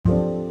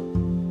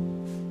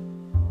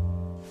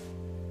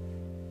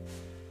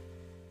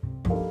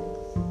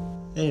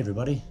Hey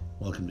everybody,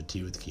 welcome to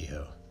Tea with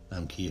Kehoe.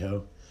 I'm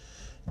Kehoe.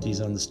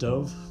 Tea's on the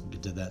stove. We'll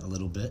get to that in a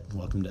little bit.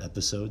 Welcome to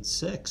episode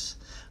 6.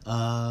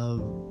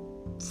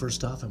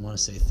 First off, I want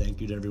to say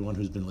thank you to everyone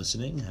who's been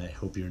listening. I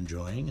hope you're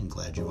enjoying. I'm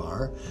glad you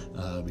are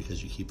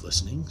because you keep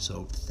listening.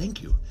 So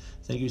thank you.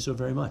 Thank you so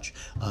very much.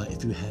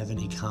 If you have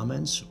any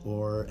comments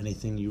or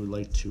anything you would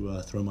like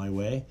to throw my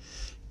way,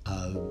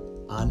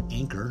 on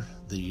Anchor,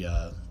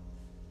 the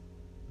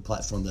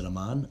platform that I'm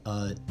on,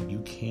 you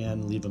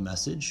can leave a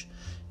message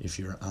if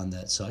you're on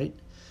that site.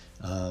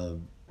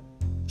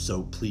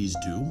 So please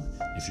do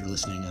if you're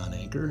listening on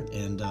Anchor.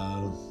 And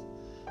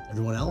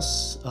everyone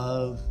else,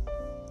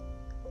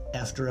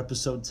 after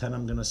episode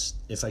 10,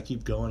 if I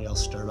keep going, I'll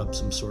start up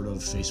some sort of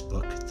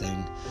Facebook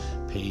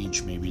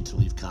page, maybe to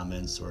leave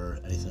comments or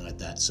anything like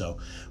that. So,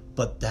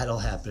 but that'll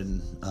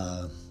happen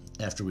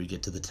after we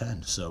get to the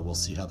 10, so we'll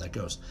see how that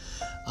goes.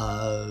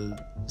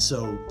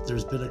 So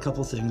there's been a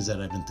couple things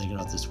that I've been thinking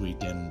about this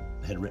week and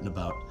had written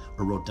about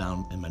or wrote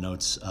down in my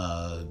notes,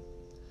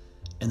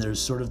 and there's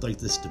sort of like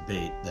this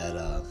debate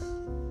that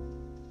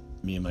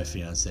me and my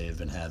fiance have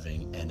been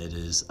having, and it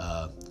is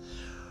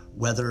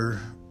whether,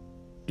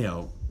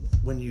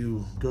 when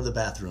you go to the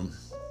bathroom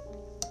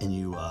and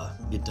you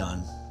get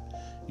done,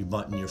 you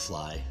button your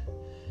fly,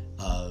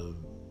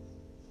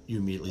 you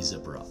immediately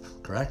zip her up,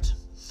 correct?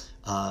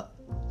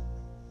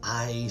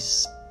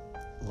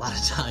 A lot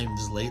of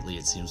times lately,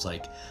 it seems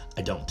like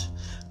I don't.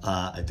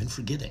 I've been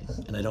forgetting,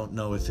 and I don't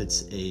know if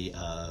it's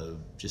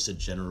just a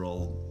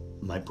general,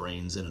 my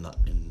brain's in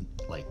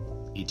like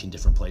 18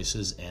 different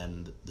places,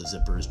 and the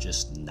zipper is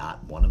just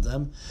not one of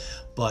them.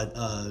 But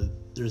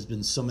there's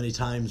been so many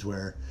times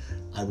where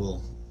I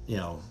will,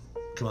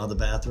 come out of the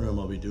bathroom,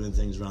 I'll be doing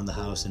things around the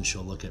house, and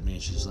she'll look at me,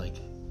 and she's like,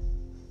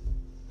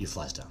 "Your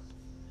fly's down,"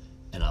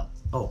 and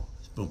boom.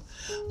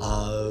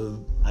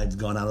 I've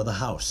gone out of the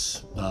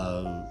house.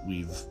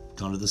 We've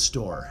gone to the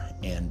store,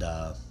 and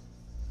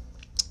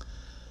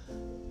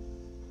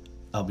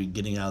I'll be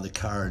getting out of the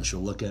car, and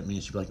she'll look at me,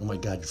 and she'll be like, "Oh my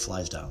God, your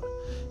fly's down."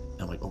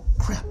 And I'm like, "Oh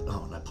crap!"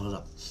 Oh, and I pull it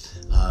up.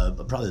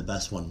 But probably the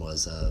best one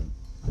was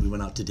we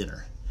went out to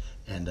dinner,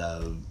 and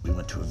we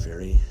went to a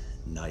very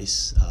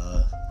nice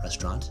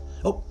restaurant.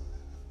 Oh,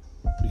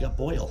 we got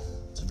boil.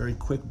 It's a very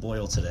quick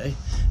boil today.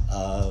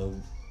 So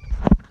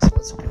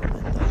let's go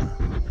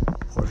and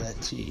pour that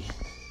tea.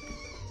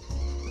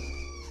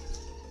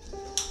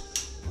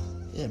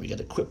 Yeah, we got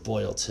a quick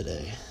boil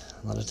today.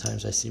 A lot of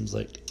times it seems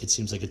like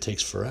it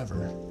takes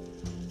forever.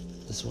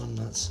 This one,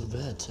 not so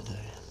bad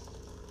today.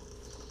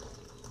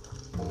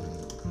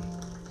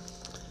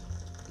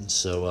 And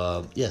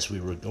so, yes, we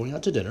were going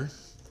out to dinner,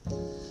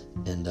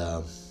 and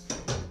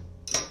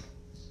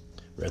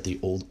we're at the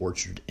Old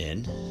Orchard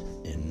Inn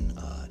in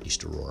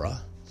East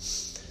Aurora.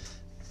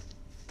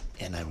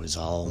 And I was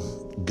all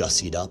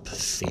gussied up,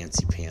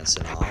 fancy pants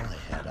and all. I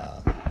had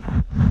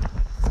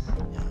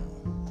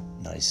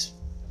nice,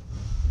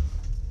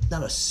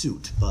 not a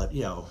suit, but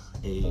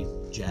a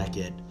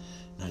jacket,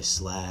 nice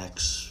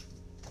slacks,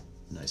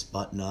 nice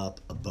button up,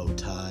 a bow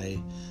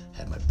tie,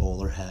 had my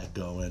bowler hat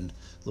going,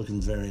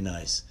 looking very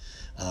nice.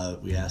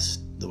 We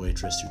asked the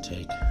waitress to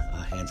take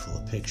a handful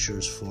of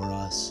pictures for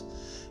us.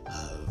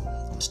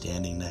 I'm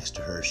standing next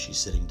to her. She's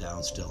sitting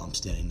down still. I'm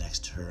standing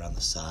next to her on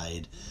the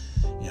side,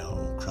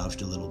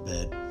 crouched a little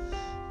bit.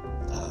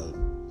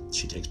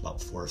 She takes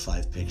about 4 or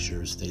 5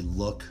 pictures. They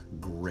look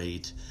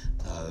great.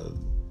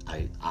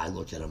 I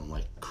look at them, I'm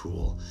like,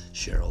 cool.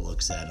 Cheryl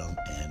looks at them,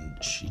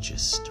 and she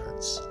just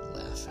starts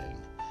laughing.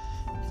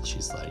 And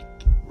she's like,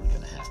 "We're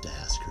going to have to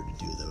ask her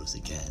to do those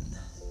again."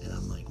 And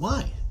I'm like,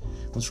 "Why?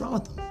 What's wrong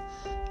with them?"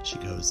 She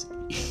goes,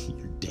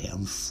 "Your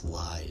damn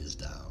fly is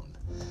down.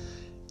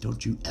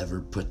 Don't you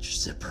ever put your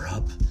zipper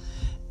up?"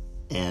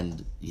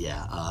 And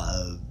yeah,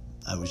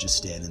 I was just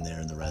standing there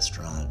in the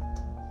restaurant,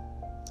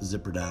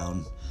 zipper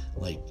down,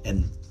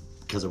 and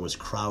because I was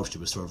crouched, it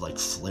was sort of like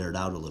flared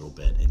out a little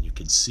bit, and you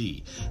could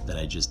see that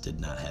I just did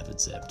not have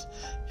it zipped.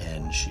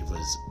 And she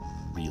was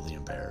really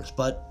embarrassed,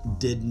 but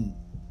didn't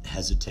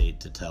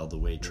hesitate to tell the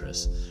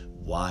waitress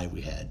why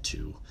we had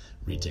to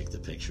retake the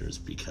pictures,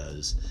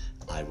 because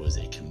I was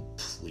a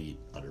complete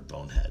utter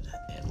bonehead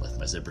and left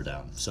my zipper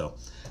down. So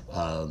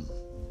I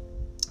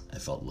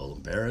felt a little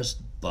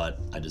embarrassed, but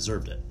I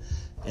deserved it.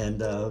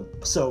 And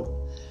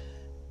so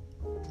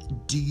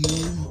do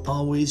you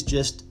always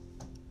just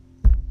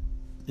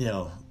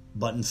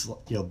button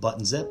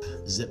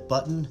zip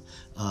button?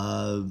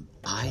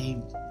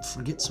 I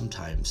forget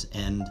sometimes,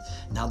 and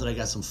now that I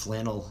got some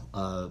flannel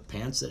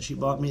pants that she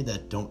bought me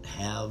that don't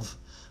have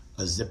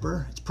a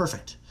zipper, it's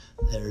perfect.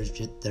 They're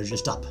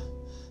just up,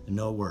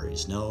 no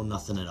worries,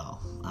 nothing at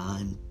all.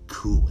 I'm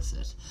cool with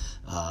it.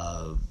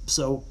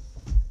 So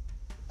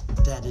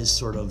that is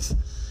sort of,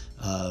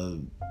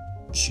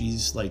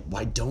 she's like,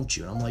 "Why don't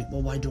you?" And I'm like,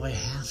 "Well, why do I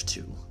have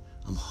to?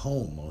 I'm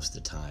home most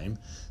of the time,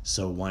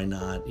 so why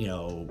not,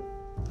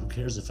 who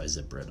cares if I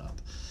zipper it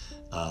up?"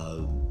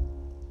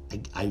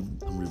 I'm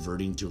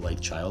reverting to like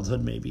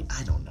childhood, maybe.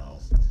 I don't know.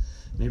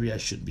 Maybe I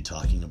shouldn't be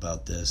talking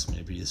about this.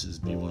 Maybe this is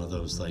one of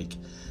those like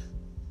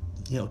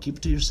keep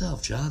it to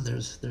yourself, John.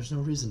 There's no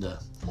reason to,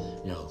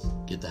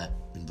 get that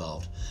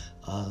involved.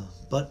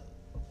 But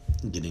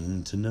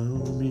getting to know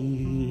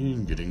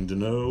me, getting to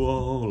know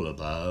all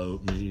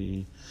about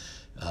me.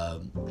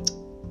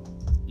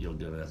 You're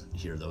gonna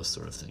hear those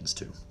sort of things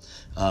too.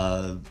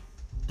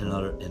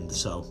 And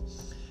so,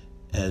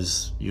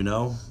 as you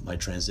know, my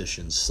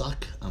transitions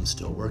suck. I'm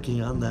still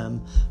working on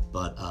them,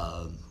 but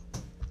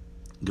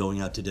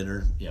going out to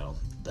dinner,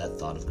 that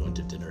thought of going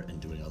to dinner and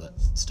doing all that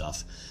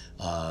stuff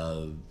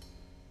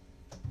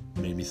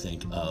made me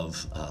think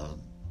of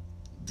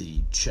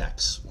the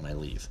checks when I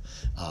leave.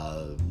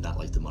 Not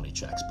like the money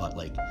checks, but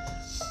like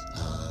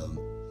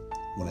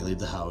when I leave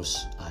the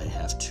house, I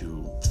have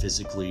to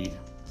physically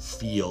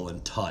feel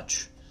and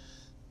touch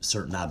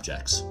certain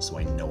objects so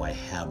I know I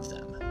have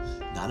them.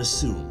 Not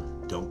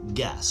assume, don't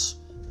guess,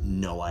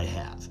 know I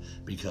have.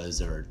 Because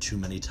there are too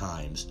many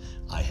times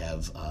I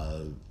have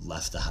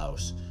left the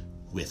house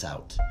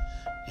without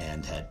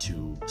and had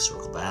to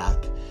circle back,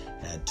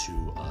 had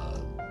to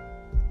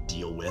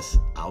deal with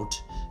out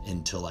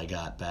until I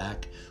got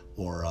back,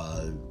 or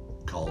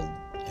called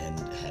and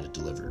had it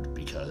delivered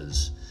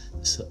because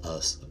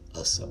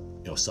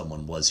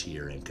someone was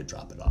here and could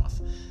drop it off.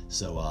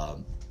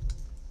 So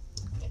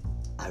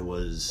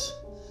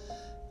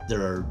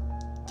there are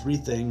 3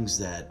 things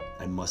that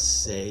I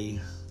must say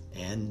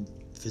and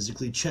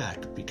physically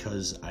check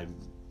because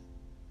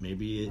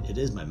maybe it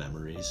is my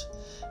memories,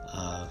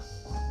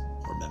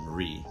 or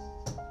memory,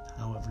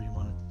 however you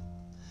want to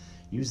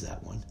use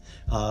that one.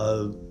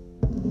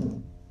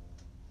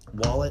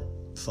 Wallet,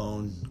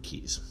 phone,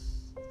 keys.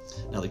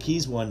 Now the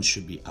keys one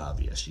should be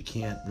obvious. You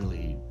can't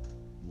really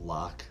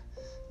lock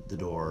the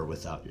door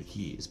without your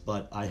keys,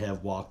 but I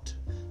have walked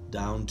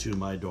down to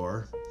my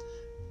door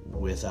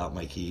without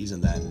my keys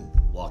and then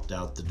walked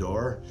out the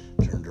door,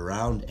 turned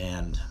around,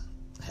 and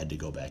had to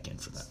go back in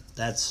for them.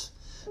 That's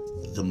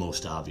the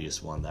most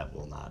obvious one that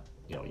will not,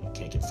 you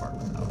can't get far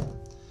without.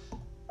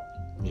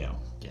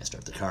 Can't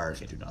start the car,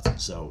 can't do nothing.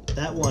 So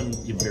that one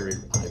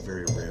I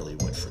very rarely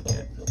would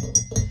forget.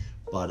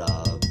 But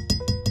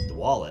the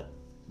wallet,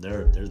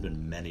 there's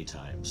been many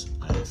times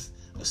I've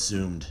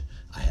assumed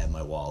I had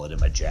my wallet in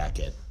my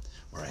jacket,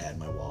 or I had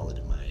my wallet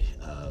in my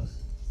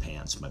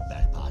pants, my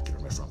back pocket, or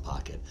my front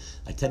pocket.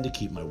 I tend to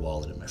keep my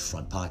wallet in my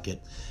front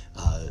pocket.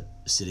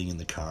 Sitting in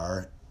the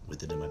car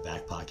with it in my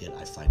back pocket,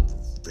 I find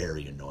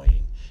very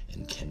annoying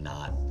and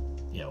cannot,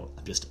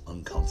 I'm just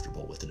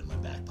uncomfortable with it in my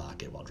back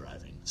pocket while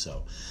driving.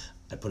 So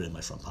I put it in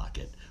my front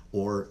pocket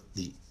or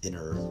the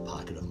inner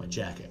pocket of my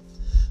jacket.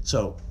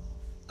 So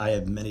I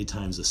have many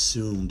times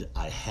assumed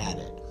I had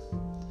it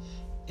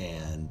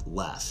and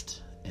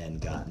left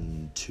and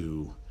gotten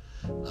to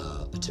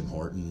a Tim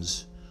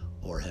Hortons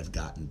or have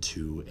gotten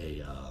to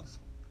a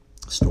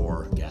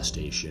store, gas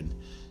station,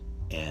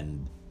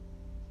 and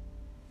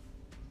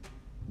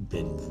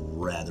been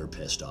rather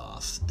pissed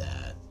off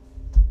that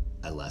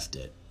I left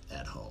it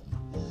at home.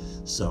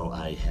 So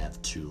I have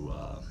to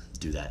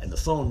do that. And the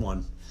phone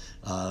one,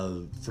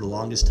 for the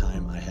longest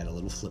time, I had a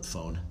little flip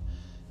phone,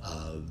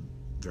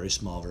 very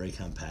small, very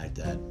compact,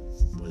 that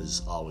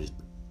was always,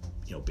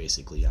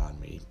 basically on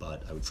me,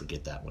 but I would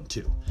forget that one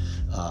too.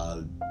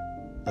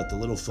 But the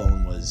little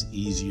phone was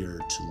easier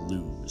to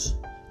lose,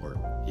 or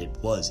it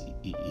was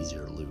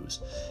easier to lose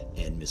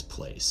and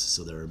misplace.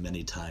 So there were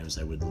many times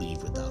I would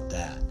leave without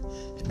that.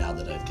 And now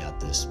that I've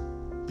got this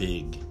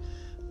big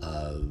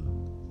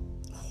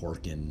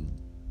Horkin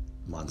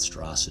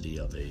monstrosity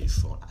of a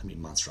phone,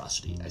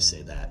 monstrosity, I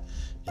say that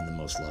in the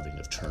most loving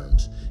of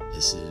terms.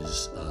 This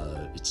is,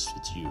 it's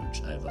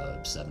huge. I have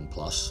a 7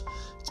 Plus.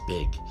 It's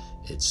big.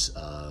 It's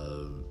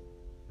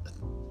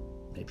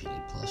maybe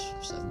 8 Plus,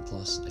 7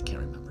 Plus. I can't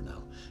remember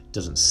now. It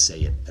doesn't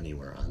say it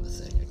anywhere on the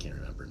thing. I can't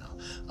remember now.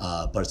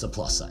 But it's a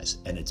plus size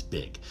and it's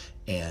big.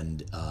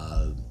 And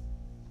I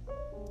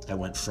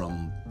went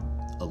from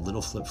a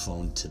little flip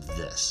phone to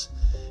this.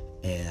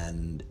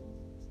 And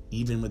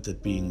even with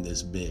it being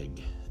this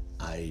big,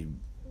 I,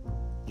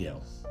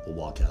 will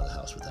walk out of the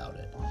house without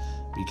it,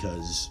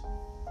 because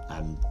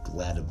I'm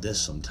glad of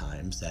this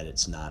sometimes, that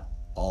it's not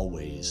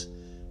always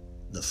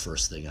the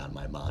first thing on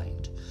my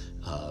mind.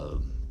 A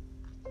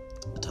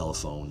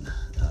telephone,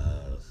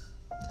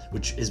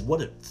 which is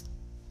what it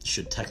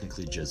should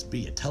technically just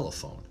be, a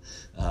telephone,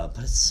 but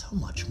it's so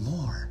much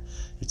more.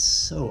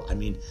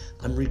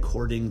 I'm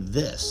recording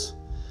this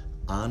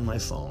on my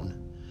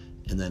phone,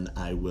 and then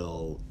I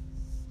will,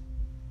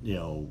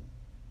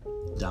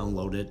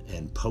 download it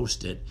and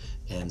post it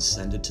and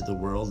send it to the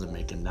world and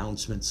make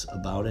announcements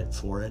about it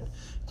for it,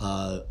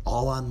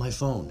 all on my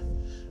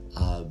phone.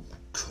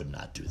 Could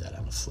not do that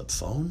on a flip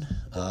phone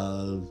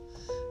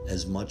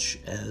as much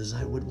as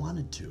I would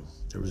wanted to.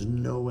 There was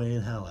no way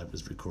in hell I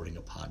was recording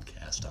a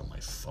podcast on my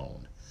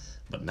phone.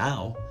 But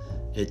now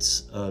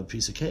it's a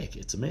piece of cake.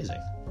 It's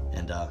amazing.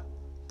 And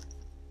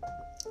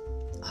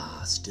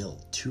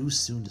still too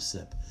soon to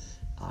sip.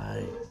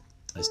 I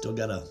still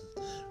gotta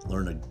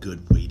learn a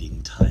good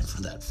waiting time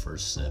for that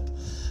first sip.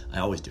 I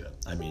always do it.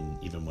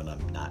 Even when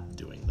I'm not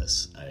doing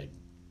this,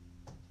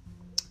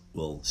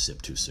 will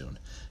sip too soon,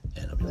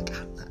 and I'll be like,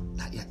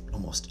 not yet,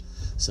 almost.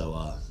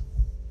 So,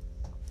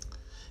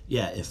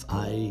 yeah, if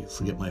I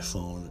forget my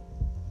phone,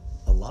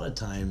 a lot of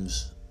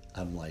times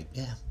I'm like,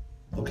 yeah,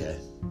 okay,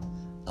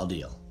 I'll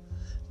deal.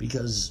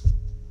 Because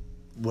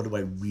what do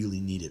I really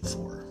need it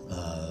for?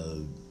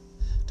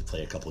 To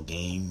play a couple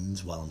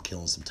games while I'm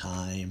killing some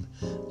time,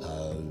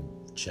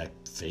 check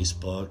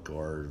Facebook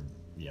or,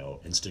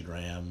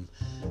 Instagram,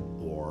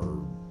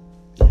 or,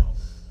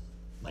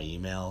 my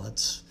email.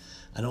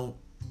 I don't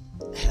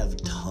have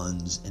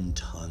tons and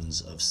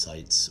tons of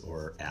sites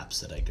or apps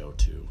that I go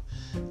to.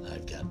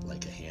 I've got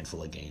like a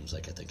handful of games,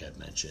 like I think I've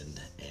mentioned,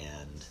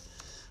 and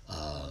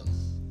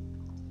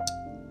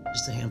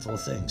just a handful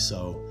of things.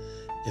 So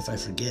if I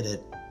forget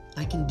it,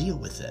 I can deal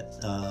with it.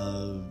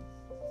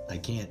 I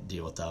can't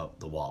deal without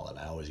the wallet.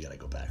 I always got to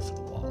go back for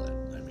the wallet.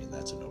 I mean,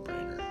 that's a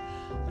no-brainer.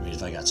 I mean,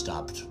 if I got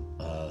stopped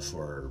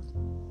for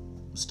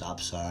stop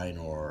sign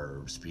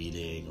or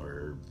speeding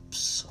or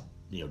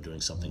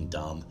doing something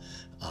dumb,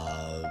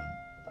 and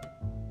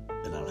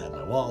I don't have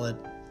my wallet,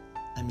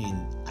 I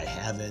mean, I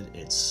have it.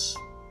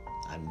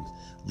 I'm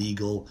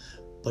legal,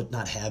 but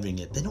not having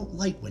it, they don't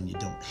like when you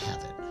don't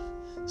have it.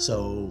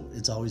 So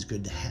it's always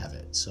good to have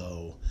it.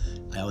 So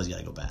I always got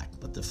to go back.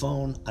 But the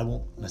phone, I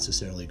won't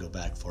necessarily go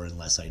back for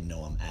unless I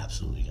know I'm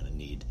absolutely going to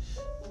need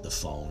the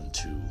phone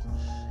to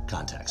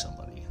contact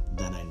somebody.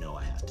 Then I know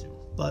I have to.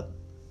 But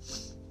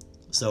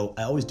so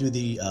I always do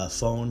the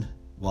phone,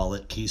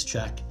 wallet, keys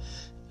check.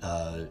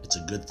 It's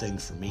a good thing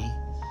for me.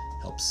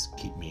 Helps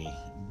keep me.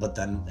 But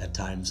then at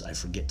times I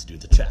forget to do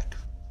the check.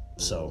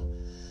 So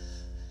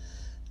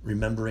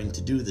remembering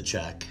to do the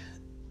check,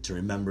 to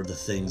remember the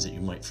things that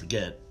you might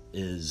forget,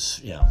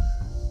 is,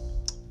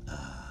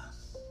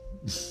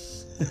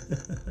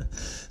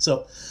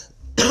 so,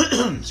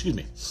 excuse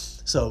me.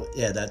 So,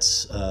 yeah,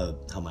 that's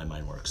how my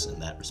mind works in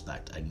that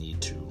respect. I need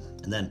to,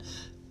 and then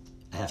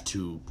I have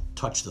to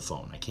touch the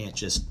phone. I can't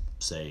just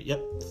say,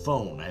 yep,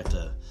 phone. I have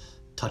to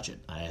touch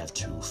it. I have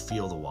to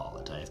feel the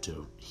wallet. I have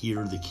to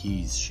hear the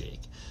keys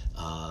shake.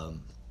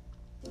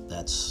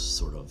 That's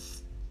sort of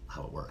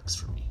how it works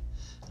for me.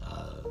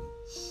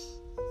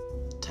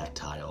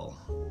 Tactile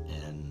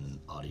and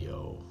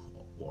audio,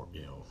 or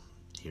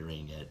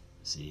hearing it,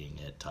 seeing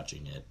it,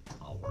 touching it,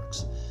 all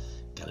works.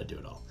 Gotta do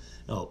it all.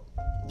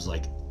 It was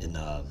like in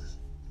our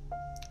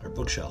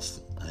bookshelf,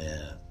 I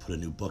put a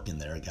new book in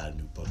there. I got a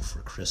new book for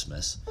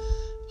Christmas.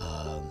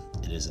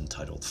 It is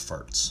entitled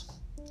Farts,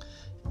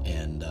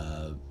 and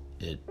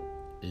it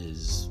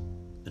is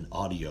an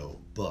audio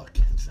book.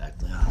 In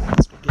fact,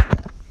 let's go get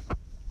that.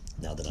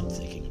 Now that I'm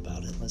thinking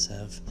about it, let's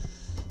have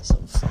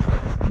some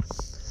fun.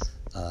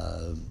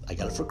 I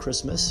got it for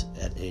Christmas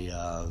at a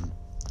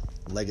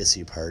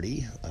legacy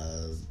party,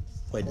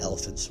 white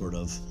elephant sort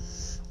of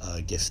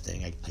gift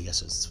thing. I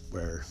guess it's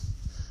where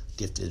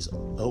gift is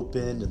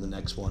opened and the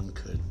next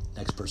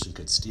person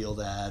could steal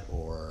that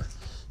or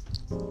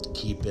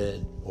keep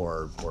it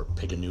or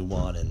pick a new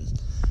one.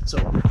 And so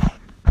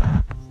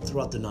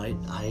throughout the night,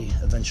 I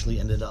eventually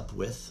ended up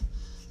with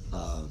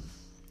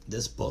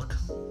this book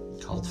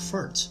called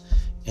Farts.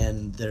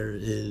 And there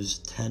is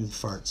 10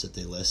 farts that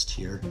they list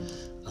here.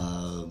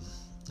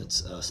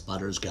 It's a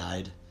Spotter's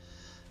Guide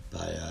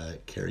by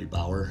Carrie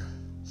Bauer.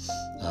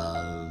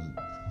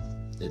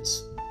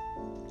 It's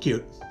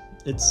cute.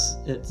 It's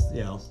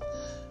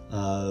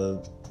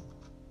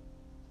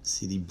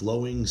see, the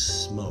blowing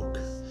smoke,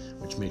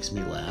 which makes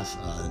me laugh.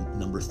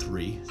 Number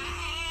 3.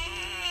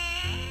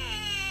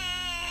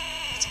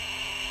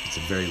 It's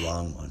a very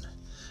long one.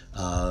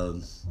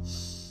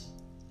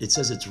 It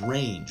says it's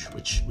range,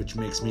 which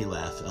makes me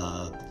laugh.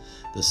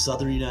 The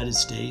southern United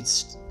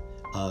States,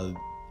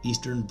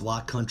 eastern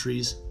bloc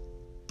countries,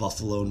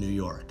 Buffalo, New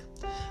York.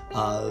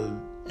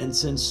 And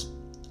since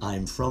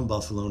I'm from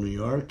Buffalo, New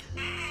York,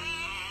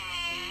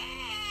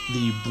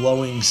 the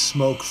blowing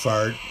smoke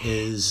fart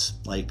is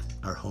like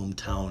our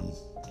hometown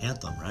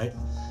anthem, right?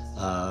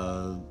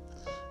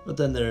 But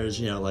then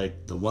there's,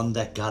 like the one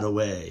that got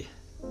away.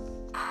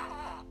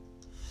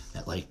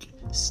 That like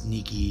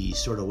sneaky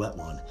sort of wet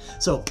one.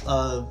 So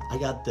I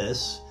got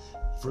this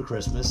for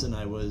Christmas and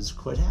I was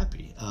quite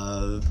happy.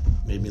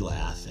 Made me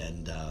laugh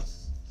and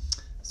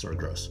sort of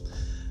gross.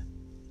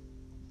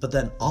 But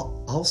then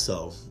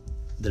also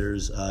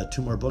there's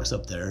 2 more books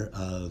up there.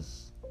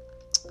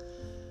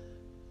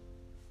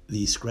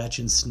 The Scratch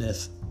and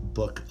Sniff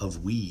Book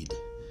of Weed,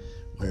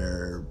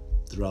 where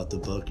throughout the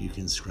book you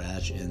can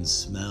scratch and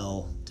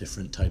smell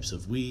different types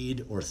of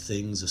weed or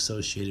things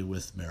associated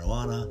with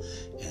marijuana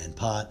and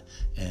pot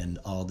and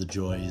all the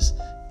joys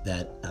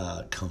that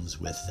comes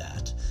with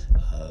that.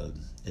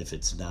 If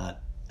it's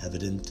not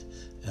evident,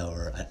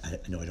 or I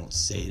know I don't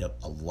say it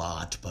a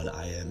lot, but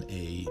I am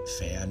a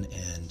fan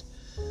and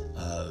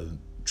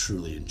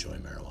truly enjoy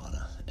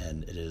marijuana,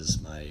 and it is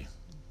my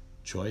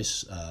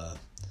choice.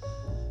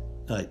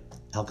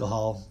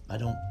 Alcohol, I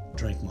don't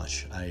drink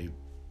much. I'm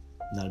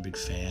not a big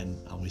fan.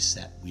 Always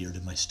sat weird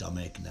in my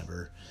stomach.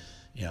 Never,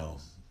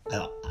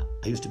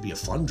 I used to be a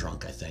fun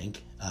drunk, I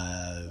think.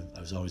 I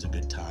was always a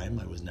good time.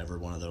 I was never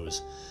one of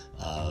those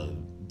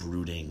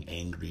brooding,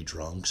 angry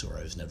drunks, or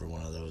I was never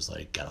one of those,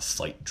 like, gotta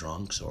fight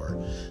drunks,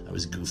 or I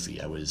was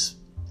goofy. I was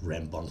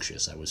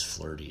rambunctious. I was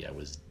flirty. I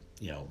was,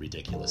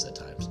 ridiculous at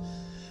times.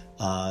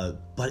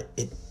 But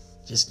it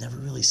just never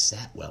really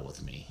sat well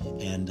with me.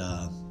 And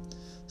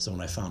so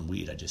when I found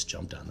weed, I just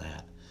jumped on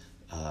that.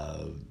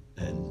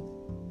 And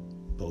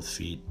both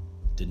feet,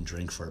 didn't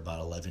drink for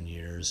about 11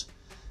 years.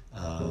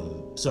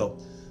 So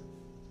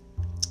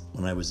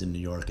when I was in New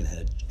York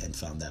and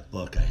found that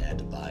book, I had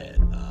to buy it.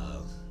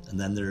 And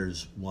then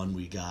there's one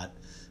we got.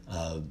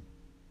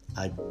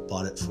 I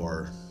bought it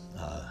for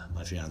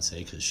my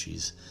fiance because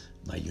she's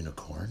my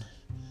unicorn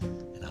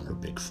and I'm her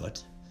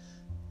Bigfoot.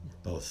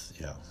 We're both,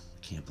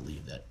 can't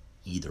believe that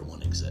either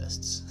one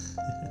exists.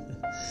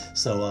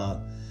 So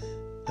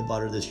I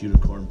bought her this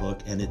unicorn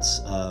book, and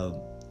it's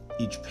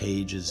each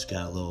page has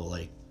got a little,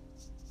 like,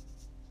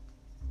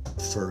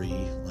 furry,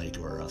 like,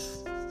 or a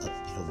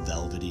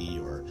velvety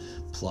or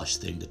plush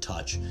thing to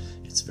touch.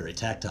 It's very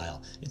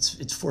tactile.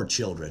 It's for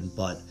children,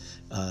 but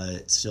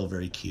it's still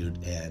very cute.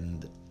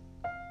 And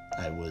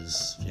I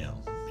was,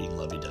 being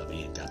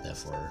lovey-dovey and got that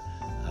for her.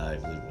 I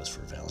believe it was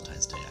for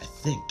Valentine's Day. I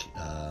think.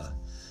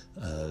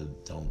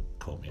 Don't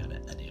quote me on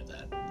any of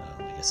that.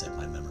 Like I said,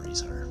 my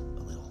memories are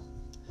a little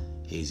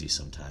hazy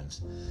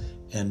sometimes.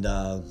 And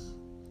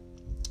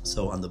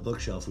so on the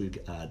bookshelf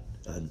we've got,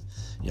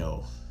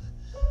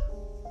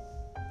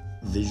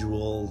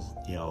 visual,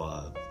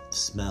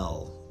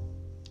 smell,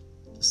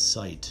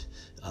 sight,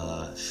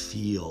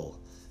 feel,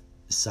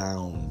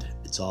 sound.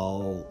 It's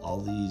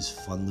all these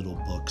fun little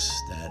books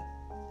that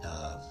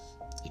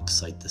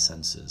excite the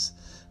senses.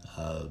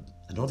 I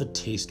don't have a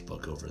taste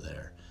book over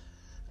there.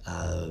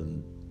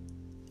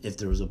 If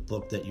there was a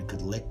book that you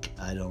could lick,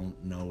 I don't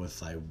know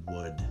if I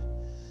would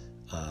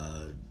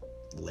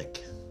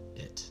lick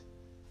it,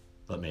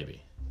 but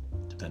maybe,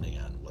 depending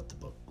on what the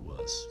book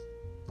was.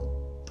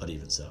 But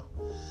even so,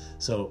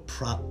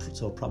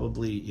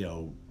 probably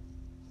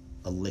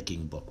a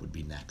licking book would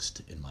be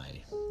next in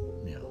my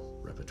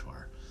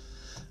repertoire.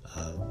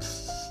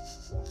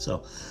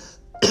 So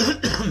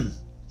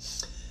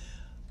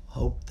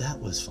hope that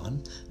was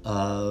fun.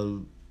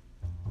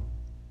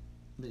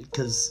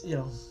 Because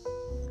you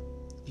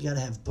gotta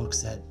have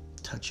books that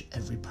touch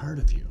every part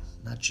of you,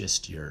 not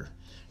just your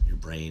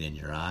brain and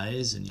your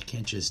eyes, and you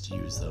can't just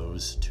use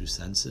those two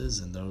senses.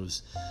 And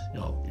those,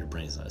 your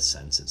brain's not a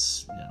sense;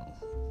 it's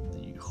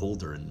the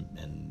holder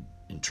and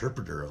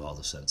interpreter of all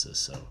the senses.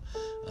 So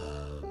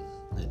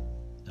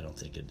I don't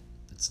think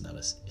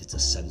it's a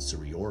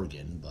sensory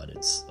organ, but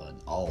it's an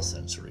all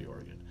sensory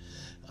organ.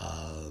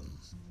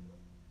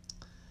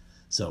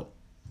 So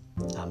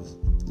I'm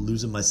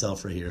losing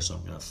myself right here, so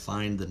I'm going to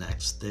find the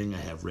next thing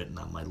I have written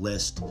on my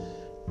list.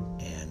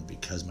 And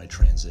because my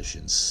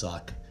transitions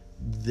suck,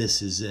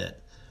 this is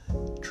it.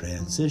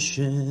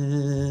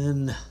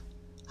 Transition.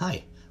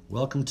 Hi,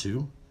 welcome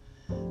to...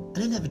 I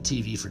didn't have a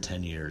TV for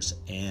 10 years,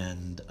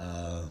 and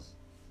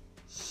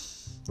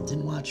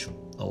didn't watch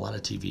a lot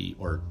of TV,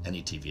 or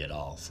any TV at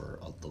all, for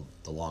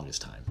the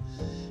longest time.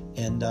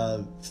 And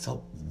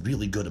felt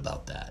really good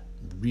about that.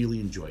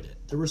 Really enjoyed it.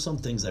 There were some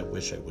things I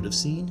wish I would have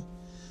seen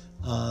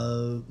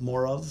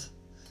more of,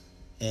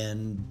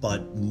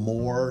 but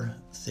more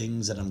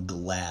things that I'm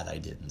glad I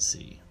didn't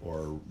see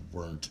or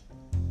weren't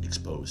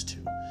exposed to.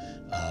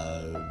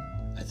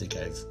 I think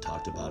I've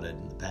talked about it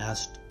in the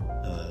past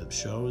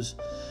shows.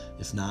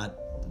 If not,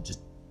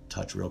 just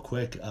touch real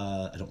quick.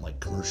 I don't like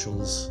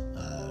commercials.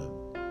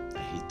 I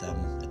hate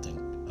them. I think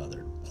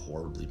they're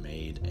horribly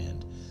made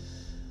and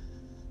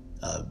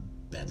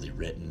badly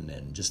written,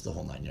 and just the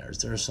whole 9 yards.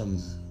 There are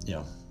some,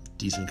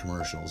 decent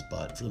commercials,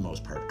 but for the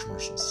most part,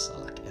 commercials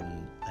suck.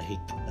 And I hate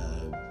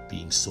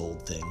being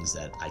sold things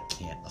that I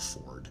can't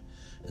afford.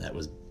 And that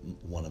was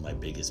one of my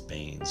biggest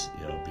banes,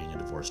 being a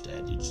divorced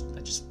dad.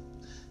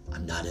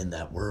 I'm not in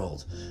that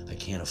world. I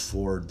can't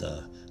afford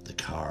the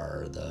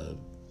car, the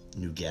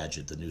new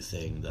gadget, the new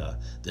thing, the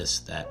this,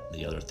 that,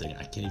 the other thing.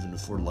 I can't even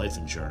afford life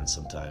insurance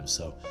sometimes.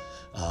 So,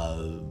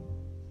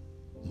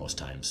 most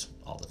times,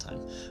 all the time.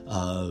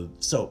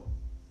 So,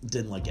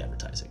 didn't like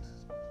advertising.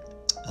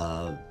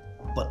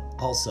 But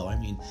also, I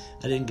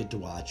didn't get to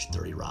watch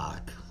 30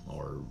 Rock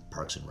or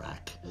Parks and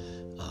Rec.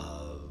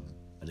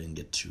 I didn't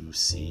get to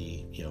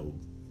see,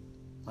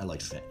 I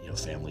liked,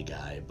 Family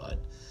Guy, but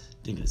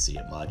didn't get to see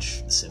it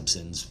much. The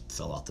Simpsons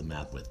fell off the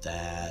map with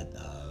that.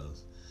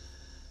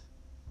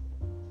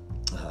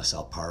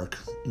 South Park,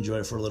 enjoyed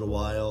it for a little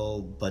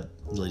while, but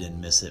really didn't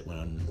miss it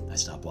when I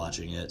stopped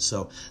watching it.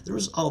 So there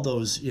was all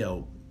those,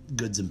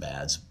 goods and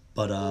bads.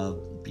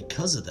 But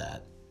because of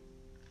that,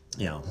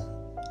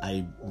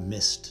 I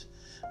missed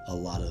a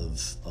lot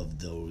of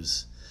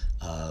those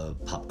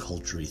pop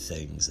culture-y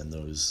things and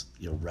those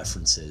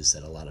references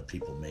that a lot of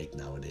people make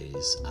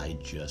nowadays. I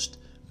just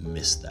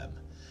miss them,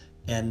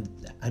 and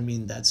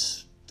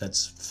that's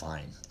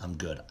fine. I'm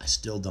good. I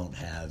still don't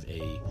have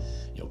a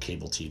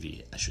cable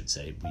TV, I should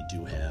say. We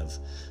do have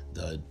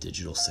the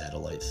digital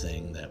satellite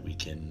thing that we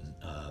can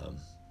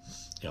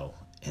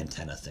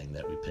antenna thing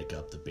that we pick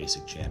up the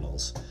basic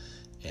channels,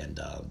 and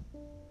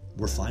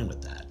we're fine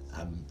with that.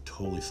 I'm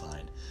totally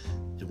fine.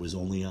 It was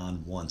only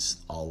on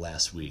once all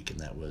last week, and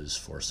that was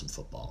for some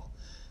football,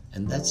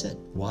 and that's it.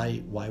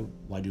 Why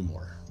do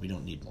more? We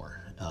don't need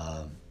more.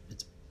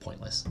 It's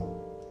pointless.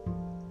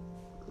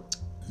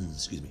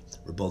 Excuse me.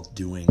 We're both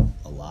doing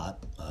a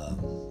lot.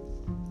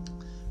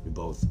 We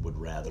both would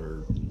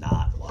rather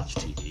not watch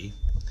TV,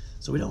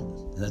 so we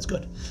don't, and that's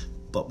good.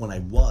 But when I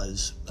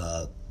was,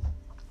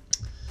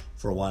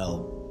 for a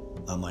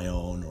while on my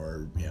own,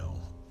 or,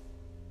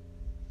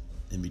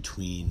 in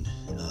between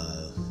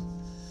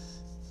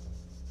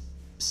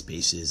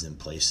spaces and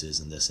places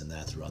and this and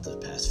that throughout the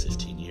past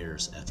 15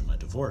 years after my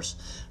divorce,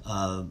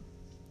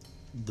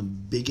 the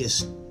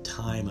biggest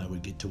time I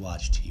would get to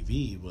watch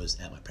TV was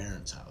at my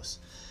parents' house.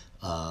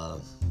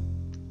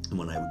 And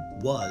when I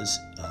was,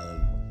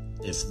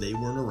 if they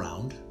weren't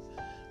around,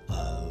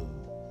 I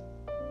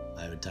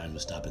had time to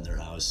stop in their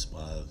house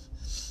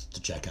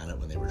to check on it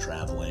when they were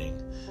traveling.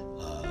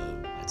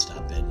 I'd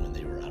stop in when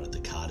they were out at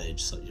the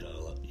cottage, so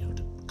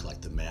to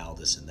collect the mail,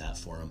 this and that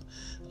for them.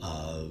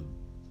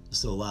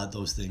 So a lot of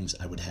those things,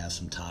 I would have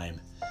some time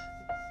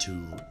to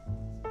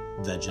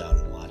veg out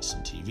and watch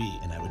some TV,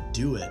 and I would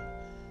do it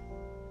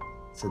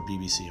for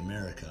BBC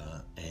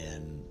America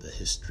and the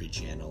History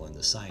Channel and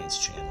the Science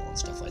Channel and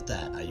stuff like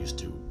that.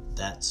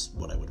 That's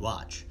what I would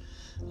watch.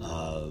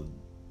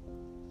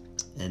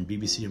 And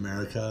BBC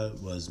America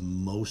was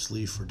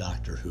mostly for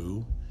Doctor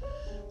Who.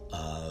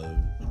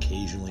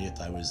 Occasionally, if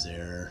I was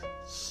there,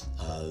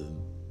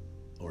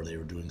 or they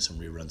were doing some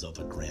reruns of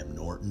Graham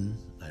Norton,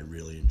 I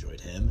really enjoyed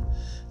him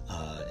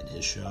and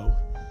his show.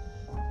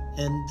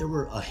 And there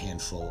were a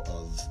handful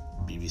of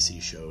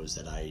BBC shows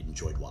that I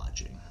enjoyed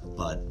watching,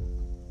 but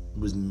it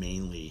was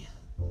mainly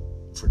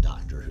for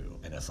Doctor Who.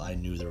 And if I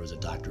knew there was a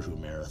Doctor Who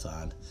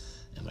marathon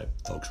and my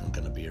folks weren't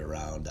going to be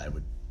around, I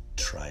would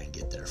try and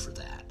get there for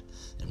that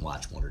and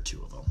watch one or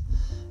two of them.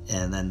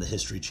 And then the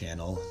History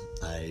Channel,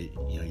 I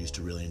used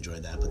to really enjoy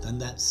that, but then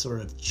that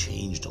sort of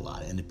changed a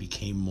lot, and it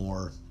became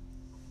more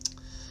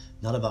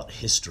not about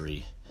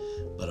history,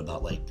 but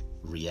about like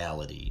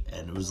reality.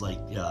 And it was like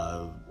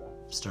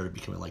started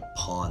becoming like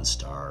Pawn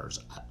Stars.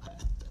 I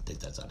think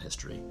that's on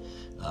History.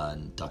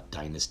 And Duck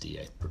Dynasty,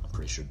 I'm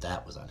pretty sure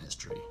that was on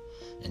History.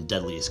 And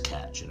Deadliest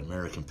Catch, and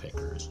American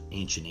Pickers,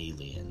 Ancient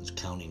Aliens,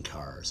 Counting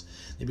Cars.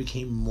 They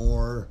became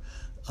more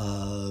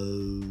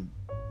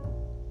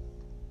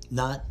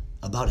not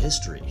about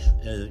history.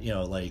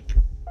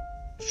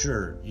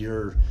 Sure,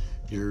 your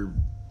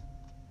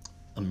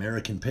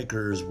American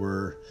Pickers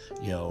were,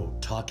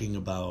 talking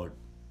about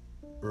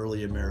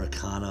early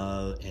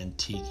Americana,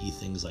 antique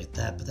things like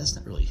that, but that's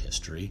not really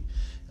history.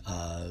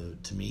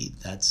 To me,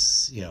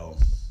 that's,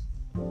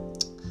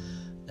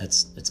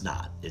 it's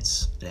not.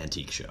 It's an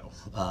antique show.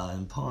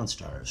 And Pawn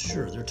Stars,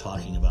 sure, they're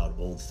talking about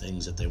old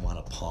things that they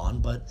want to pawn,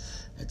 but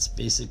it's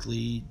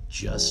basically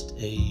just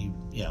a,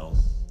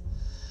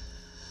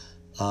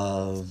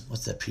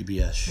 what's that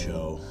PBS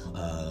show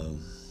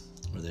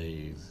where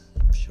they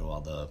show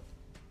all the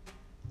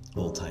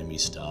old-timey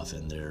stuff,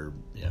 and they're,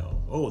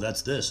 oh,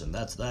 that's this and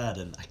that's that,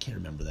 and I can't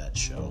remember that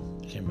show.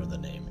 I can't remember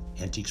the name.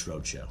 Antiques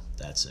Roadshow.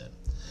 That's it.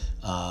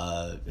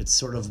 It's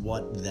sort of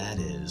what that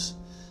is.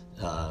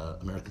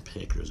 American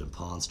Pickers and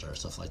Pawn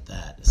Stars, stuff like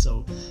that.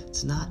 So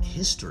it's not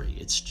history.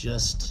 It's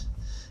just,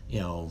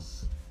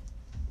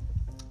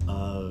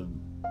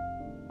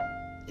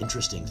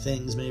 interesting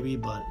things maybe,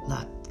 but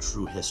not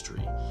true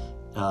history.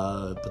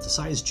 But the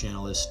Science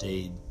Channel has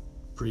stayed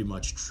pretty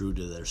much true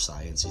to their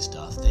sciencey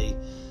stuff. They,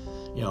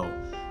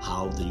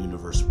 how the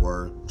universe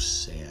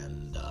works,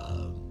 and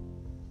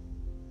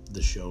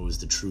the shows,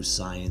 the true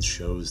science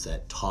shows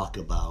that talk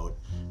about,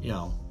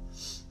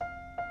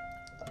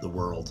 the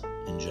world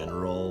in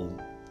general,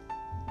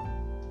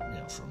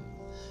 from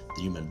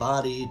the human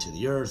body to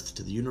the earth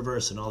to the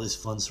universe and all this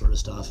fun sort of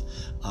stuff.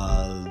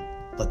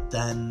 But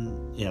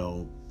then,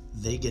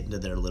 they get into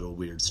their little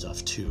weird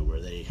stuff too, where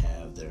they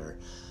have their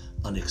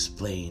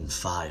unexplained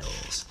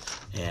files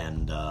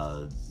and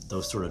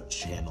those sort of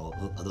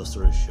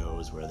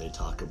shows where they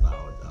talk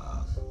about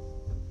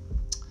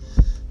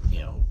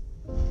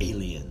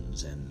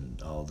aliens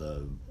and all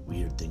the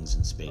weird things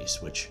in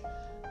space, which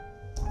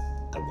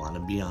I want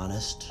to be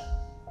honest,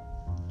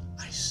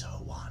 I so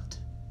want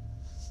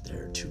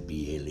there to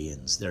be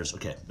aliens. There's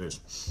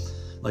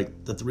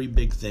like the three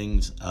big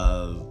things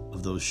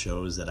of those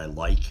shows that I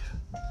like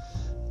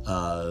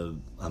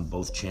on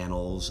both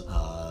channels.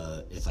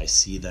 If I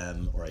see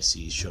them, or I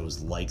see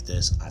shows like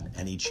this on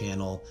any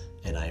channel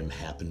and I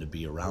happen to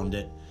be around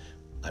it,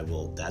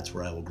 that's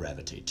where I will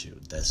gravitate to.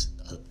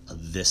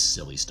 This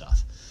silly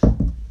stuff,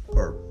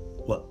 or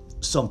what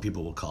some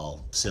people will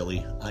call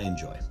silly, I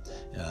enjoy.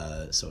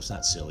 So it's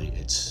not silly,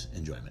 it's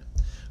enjoyment.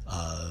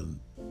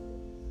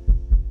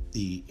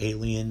 The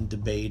alien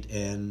debate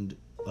and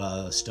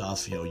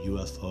stuff,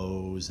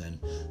 UFOs and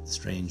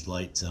strange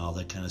lights and all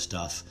that kind of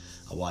stuff.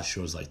 I watch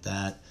shows like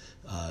that.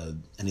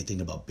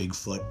 Anything about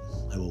Bigfoot,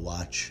 I will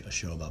watch a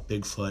show about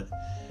Bigfoot.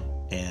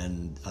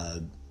 And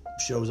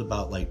shows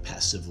about like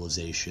past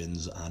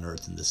civilizations on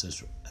Earth and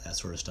that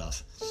sort of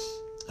stuff.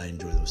 I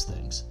enjoy those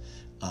things.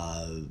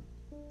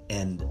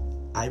 And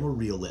I'm a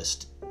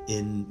realist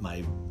in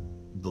my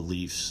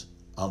beliefs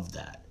of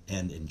that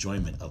and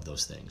enjoyment of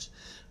those things,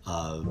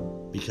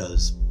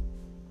 because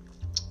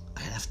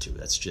I have to.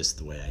 That's just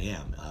the way I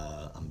am.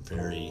 I'm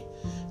very,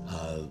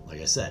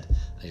 like I said,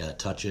 I gotta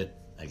touch it,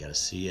 I gotta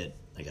see it,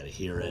 I gotta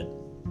hear it.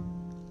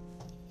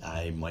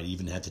 I might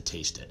even have to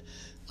taste it.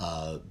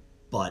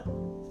 But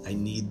I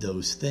need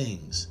those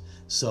things.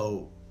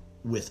 So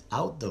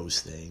without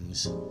those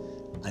things,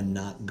 I'm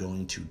not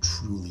going to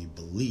truly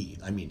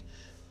believe. I mean,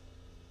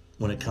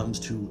 when it comes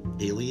to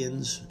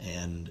aliens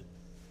and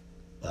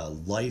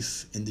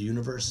life in the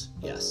universe,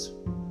 yes,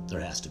 there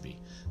has to be.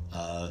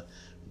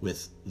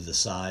 With the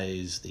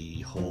size, the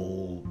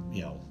whole,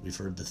 we've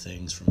heard the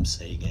things from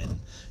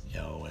Sagan,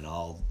 and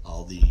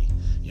all the,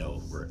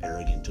 we're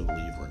arrogant to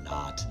believe we're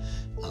not.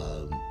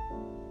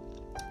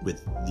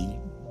 With the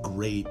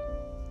great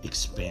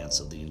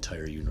expanse of the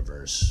entire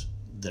universe,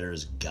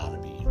 there's gotta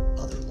be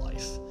other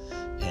life.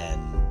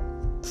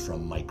 And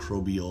from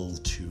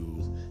microbial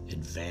to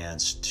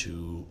advanced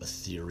to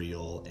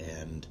ethereal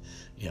and,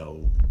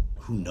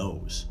 who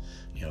knows,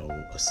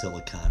 a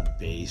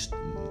silicon-based,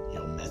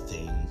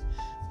 methane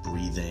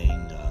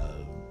breathing,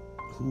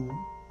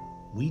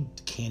 we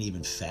can't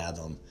even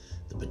fathom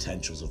the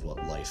potentials of what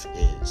life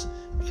is,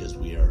 because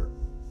we are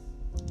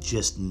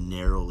just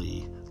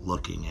narrowly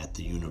looking at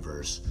the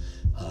universe.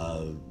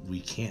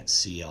 We can't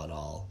see it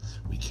all.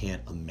 We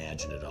can't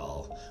imagine it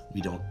all.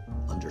 We don't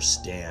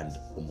understand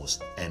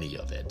almost any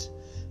of it.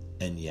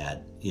 And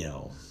yet,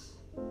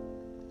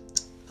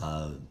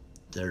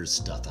 there's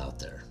stuff out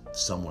there,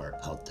 somewhere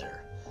out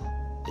there.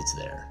 It's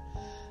there.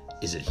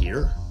 Is it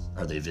here?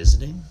 Are they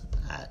visiting?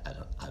 I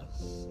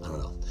don't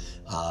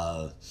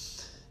know.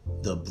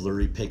 The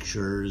blurry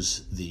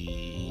pictures,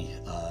 the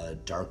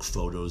dark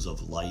photos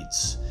of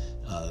lights,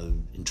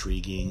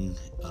 intriguing,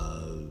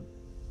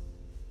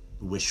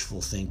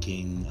 wishful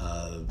thinking.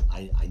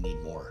 I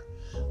need more.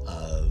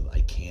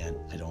 I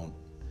don't,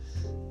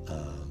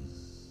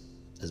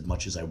 as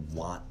much as I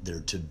want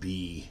there to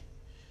be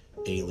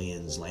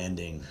aliens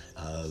landing,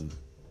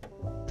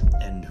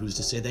 and who's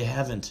to say they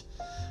haven't,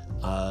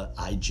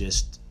 I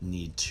just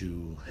need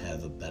to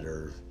have a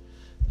better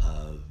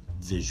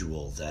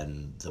visual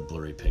than the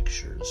blurry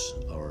pictures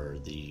or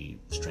the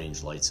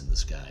strange lights in the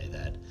sky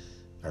that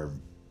are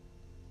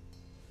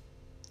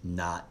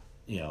not,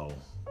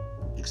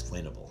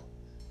 explainable.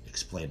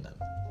 Explain them.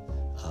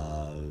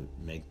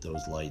 Make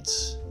those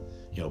lights,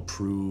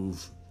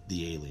 prove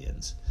the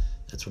aliens.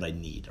 That's what I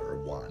need or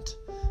want.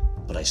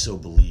 But I so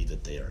believe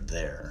that they are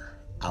there,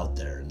 out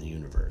there in the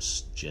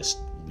universe.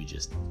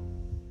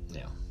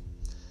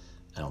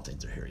 I don't think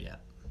they're here yet.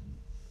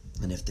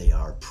 And if they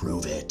are,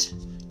 prove it,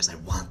 because I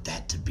want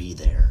that to be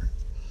there.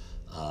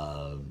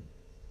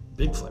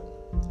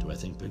 Bigfoot. Do I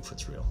think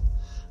Bigfoot's real?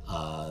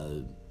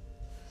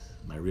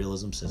 My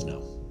realism says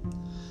no.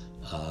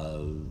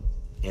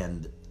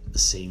 And the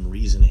same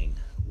reasoning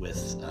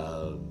with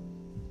the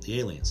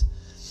aliens.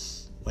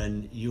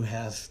 When you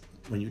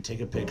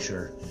take a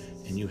picture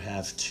and you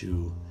have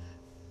to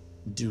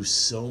do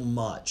so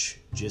much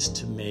just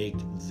to make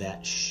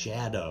that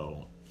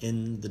shadow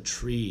in the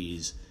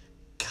trees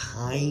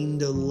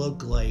kind of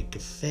look like a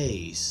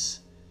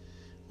face,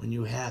 when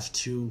you have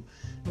to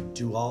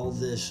do all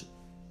this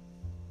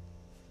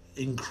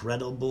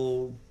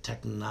incredible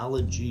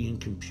technology and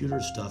computer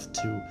stuff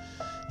to,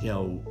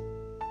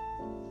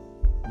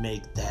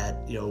 make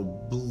that,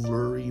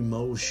 blurry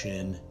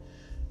motion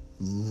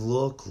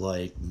look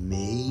like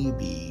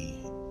maybe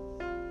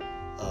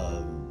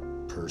a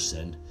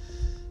person,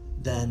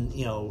 then,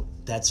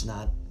 that's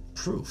not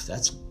proof.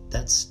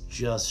 That's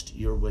just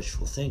your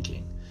wishful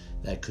thinking.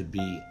 That could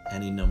be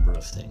any number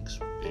of things.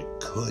 It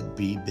could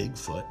be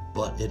Bigfoot,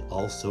 but it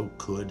also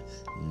could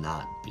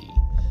not be.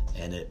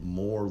 And it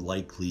more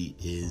likely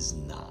is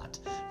not,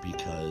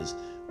 because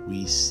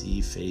we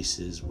see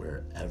faces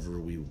wherever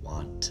we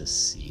want to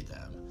see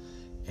them.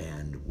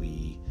 And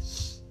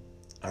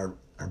our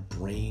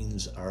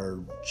brains are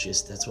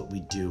just, that's what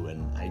we do.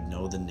 And I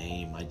know the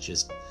name, I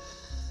just,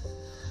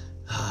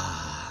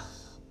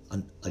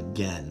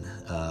 again,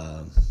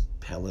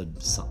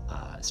 it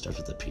starts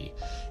with a P.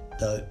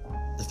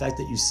 The fact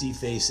that you see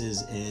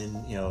faces in,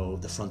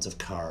 the fronts of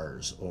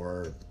cars,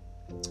 or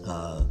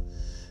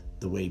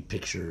the way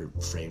picture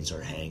frames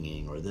are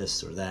hanging, or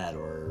this or that,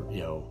 or,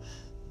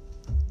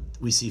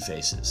 we see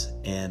faces.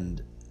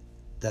 And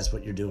that's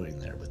what you're doing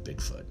there with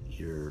Bigfoot.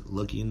 You're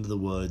looking into the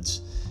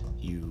woods,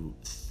 you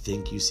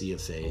think you see a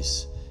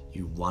face,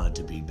 you want it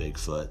to be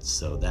Bigfoot,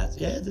 so that's,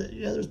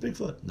 there's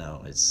Bigfoot.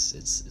 No,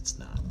 it's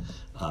not.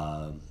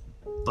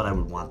 But I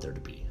would want there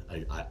to be.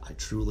 I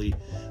truly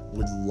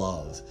would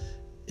love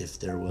if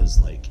there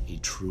was like a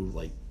true,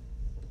 like,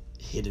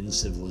 hidden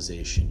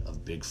civilization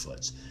of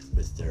Bigfoots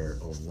with their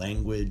own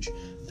language,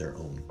 their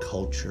own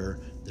culture,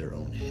 their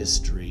own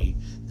history,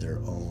 their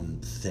own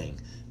thing,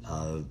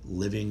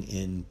 living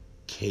in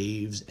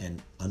caves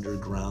and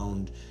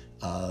underground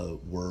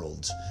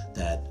worlds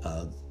that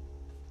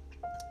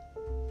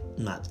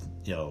not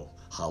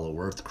hollow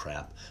earth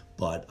crap,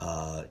 but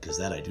because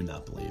that I do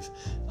not believe,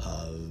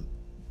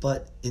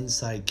 but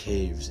inside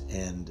caves,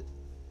 and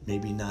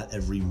maybe not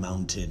every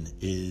mountain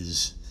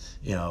is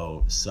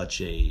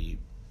such a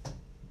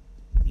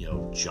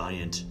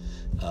giant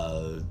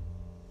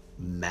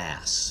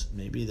mass.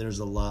 Maybe there's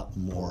a lot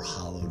more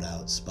hollowed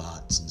out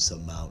spots in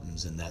some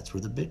mountains, and that's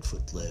where the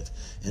Bigfoot live.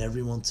 And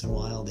every once in a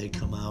while they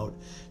come out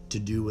to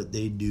do what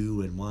they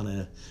do and want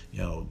to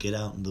get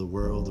out into the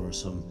world, or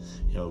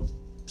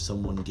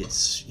someone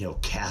gets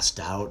cast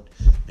out.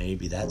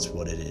 Maybe that's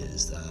what it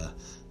is.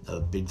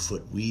 The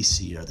Bigfoot we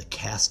see are the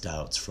cast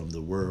outs from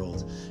the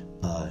world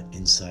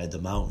inside the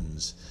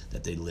mountains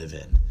that they live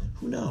in.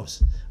 Who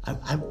knows?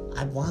 I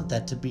want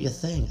that to be a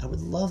thing. I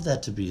would love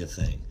that to be a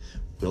thing.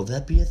 Will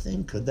that be a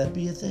thing? Could that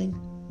be a thing?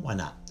 Why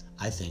not?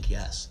 I think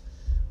yes.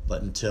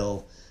 But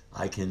until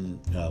I can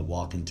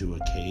walk into a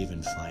cave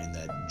and find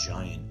that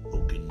giant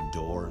oaken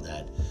door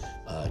that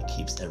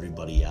keeps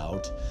everybody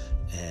out,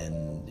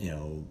 and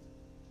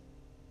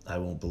I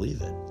won't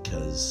believe it,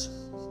 because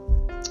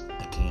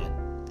I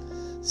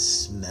can't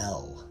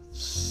smell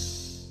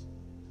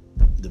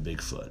the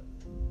Bigfoot,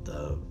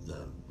 the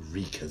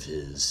reek of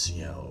his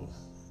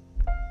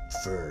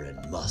fur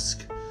and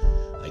musk.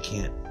 I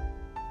can't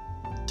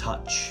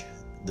touch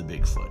the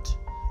Bigfoot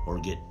or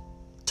get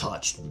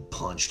touched and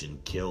punched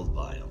and killed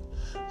by him.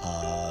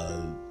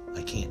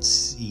 I can't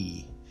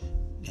see,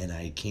 and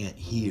I can't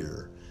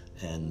hear,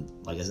 and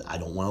like I said, I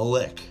don't want to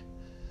lick.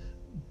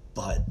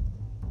 But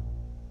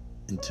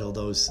until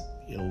those,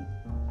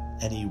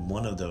 any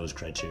one of those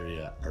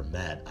criteria are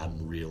met, I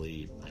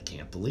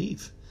can't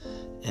believe.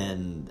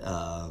 And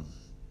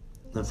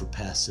then for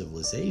past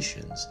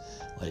civilizations,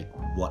 like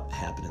what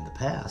happened in the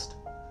past,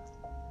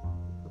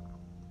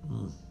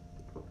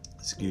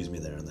 excuse me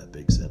there on that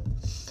big sip,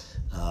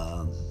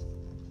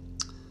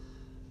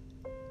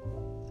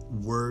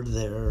 were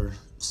there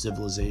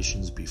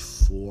civilizations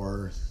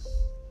before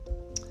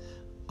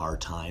our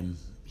time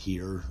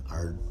here,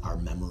 our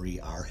memory,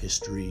 our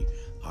history,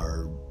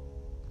 our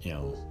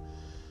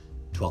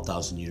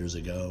 12,000 years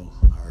ago,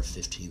 or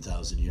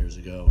 15,000 years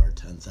ago, or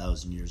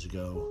 10,000 years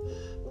ago,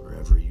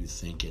 wherever you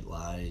think it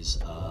lies?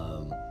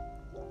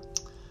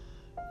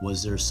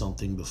 Was there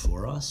something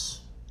before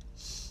us?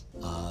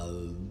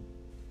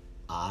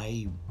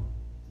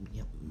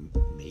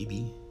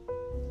 Maybe.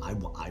 I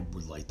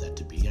would like that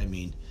to be. I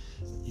mean,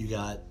 you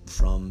got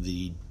from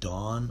the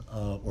dawn,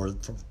 or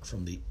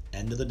from the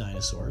end of the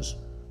dinosaurs,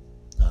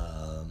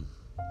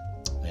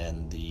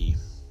 and the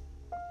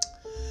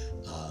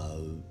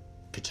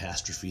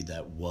catastrophe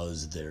that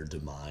was their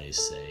demise,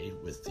 say,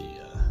 with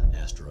the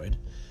asteroid.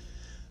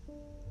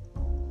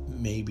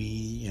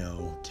 Maybe,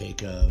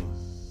 take a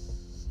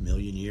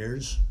million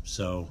years.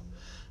 So,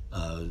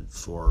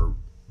 for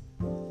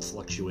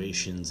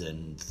fluctuations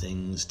and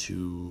things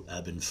to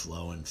ebb and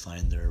flow and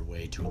find their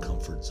way to a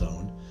comfort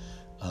zone.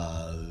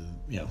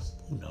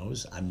 Who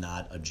knows? I'm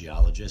not a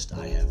geologist.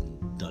 I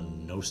have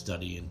done no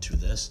study into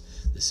this.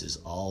 This is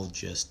all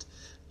just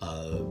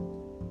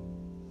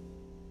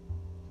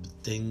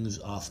things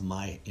off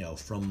my,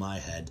 from my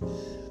head,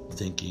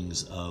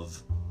 thinkings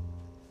of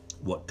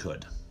what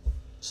could.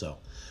 So,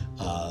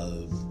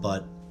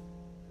 but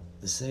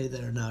say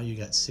there now you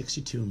got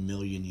 62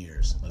 million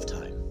years of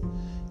time,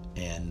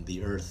 and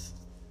the Earth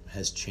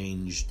has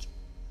changed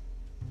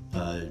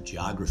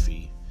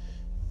geography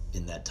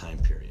in that time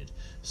period.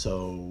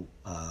 So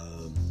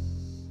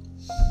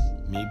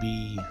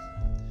maybe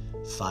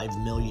 5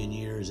 million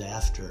years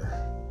after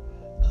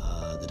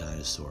the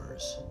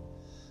dinosaurs,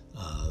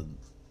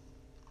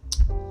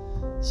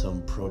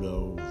 some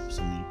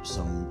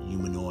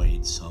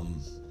humanoid,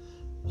 some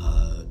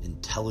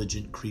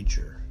intelligent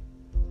creature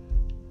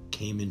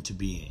came into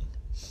being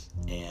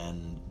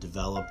and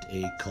developed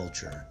a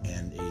culture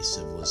and a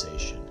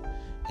civilization.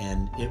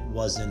 And it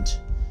wasn't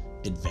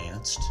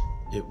advanced,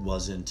 it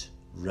wasn't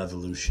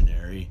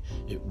revolutionary,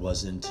 it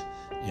wasn't,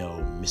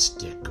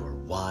 mystic or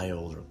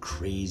wild or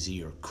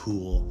crazy or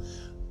cool,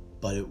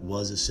 but it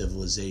was a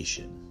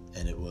civilization,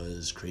 and it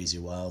was crazy,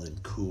 wild,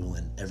 and cool,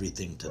 and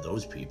everything to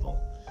those people.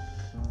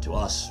 To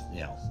us,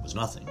 was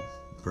nothing,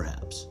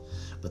 perhaps.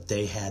 But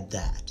they had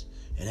that,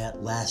 and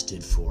that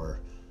lasted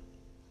for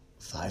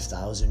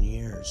 5,000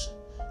 years,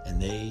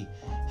 and they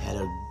had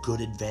a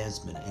good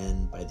advancement,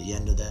 and by the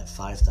end of that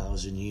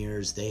 5,000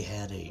 years, they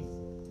had a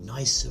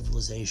nice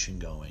civilization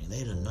going. They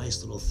had a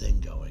nice little thing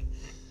going.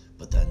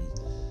 But then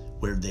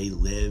where they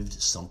lived,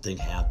 something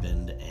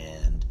happened,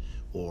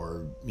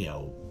 or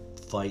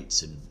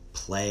fights and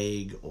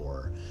plague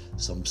or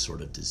some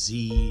sort of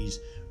disease,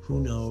 who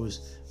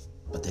knows,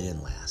 but they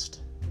didn't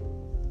last.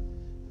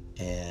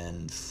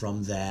 And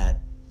from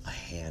that, a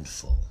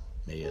handful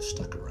may have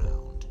stuck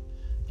around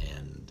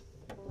and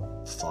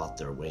fought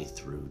their way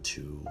through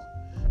to,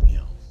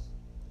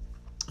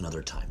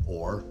 another time,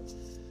 or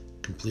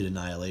complete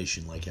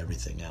annihilation like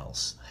everything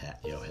else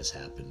has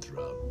happened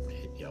throughout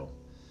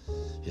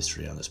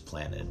history on this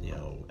planet.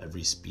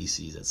 Every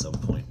species at some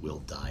point will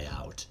die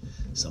out.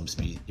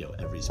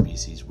 Every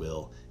species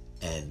will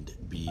end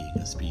being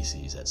a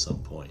species at some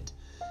point.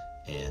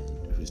 And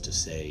who's to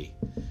say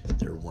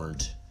there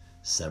weren't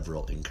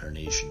several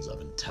incarnations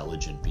of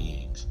intelligent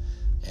beings,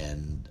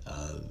 and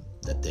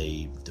that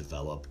they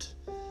developed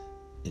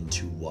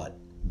into what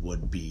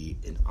would be,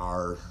 in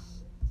our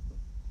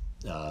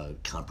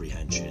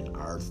comprehension,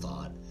 our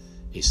thought,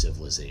 a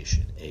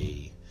civilization,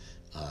 a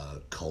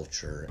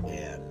culture,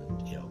 and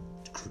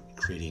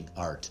creating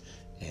art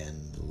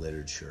and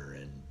literature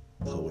and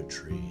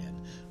poetry and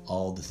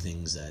all the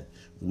things that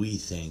we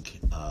think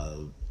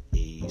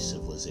a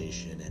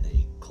civilization and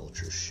a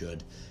culture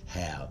should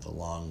have,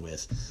 along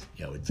with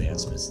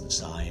advancements in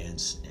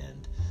science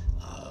and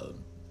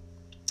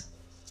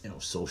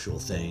social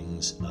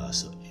things,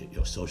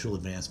 social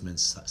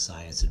advancements,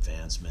 science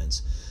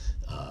advancements,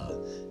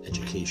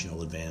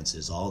 educational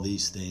advances, all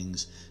these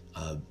things,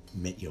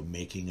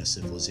 making a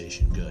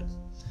civilization good.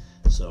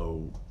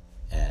 So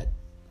at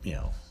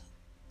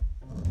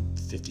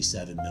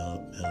 57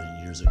 million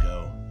years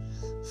ago,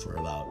 for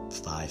about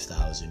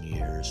 5,000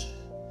 years,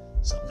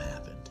 something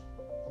happened.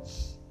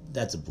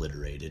 That's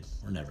obliterated.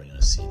 We're never going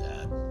to see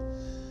that.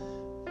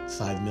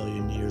 5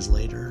 million years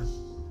later,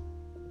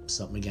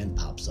 something again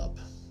pops up.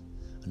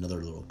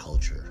 Another little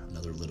culture,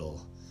 another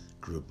little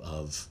group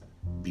of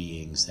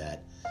beings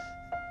that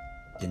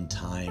in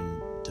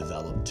time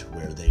developed to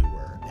where they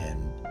were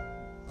and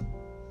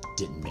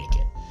didn't make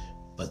it.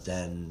 But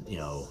then,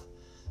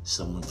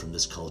 someone from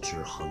this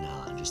culture hung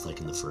on, just like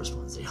in the first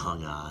ones. They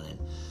hung on and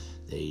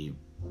they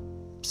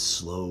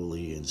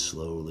slowly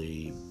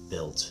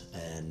built,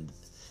 and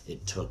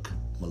it took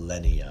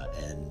millennia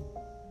and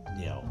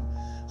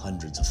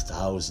hundreds of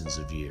thousands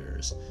of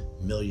years,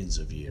 millions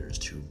of years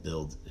to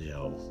build,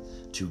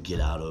 to get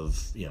out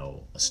of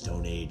a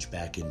stone age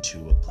back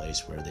into a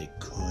place where they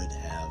could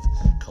have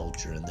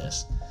culture in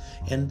this.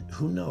 And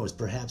who knows,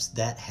 perhaps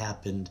that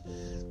happened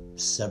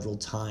several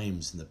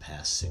times in the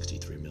past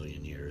 63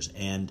 million years,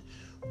 and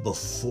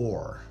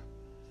before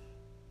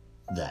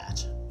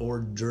that or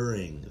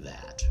during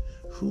that.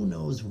 Who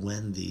knows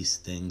when these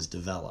things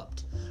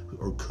developed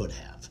or could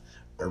have?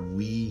 Are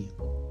we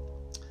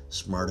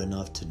smart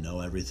enough to know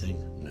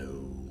everything?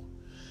 No.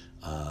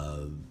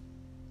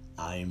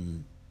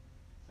 I'm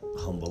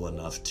humble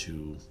enough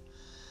to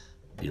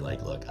be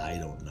like, look, I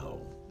don't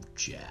know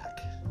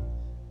jack,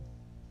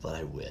 but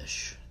I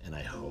wish and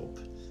I hope.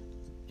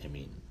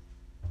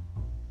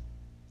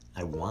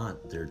 I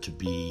want there to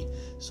be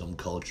some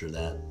culture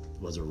that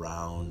was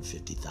around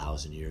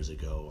 50,000 years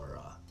ago or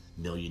a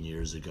million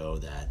years ago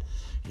that,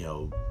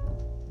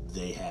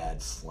 they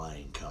had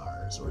flying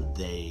cars, or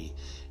they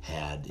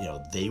had,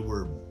 they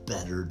were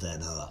better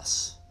than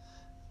us.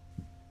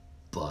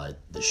 But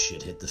the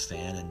shit hit the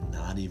fan and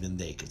not even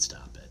they could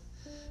stop it.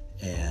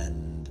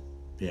 And,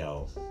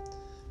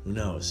 who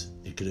knows?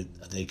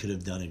 They could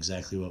have done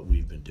exactly what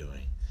we've been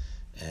doing,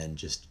 and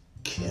just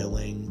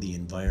killing the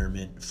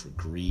environment for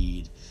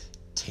greed,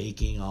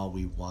 taking all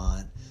we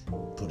want,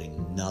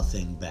 putting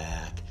nothing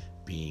back,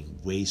 being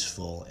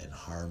wasteful and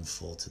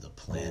harmful to the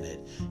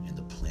planet, and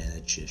the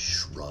planet just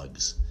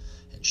shrugs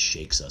and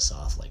shakes us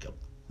off like a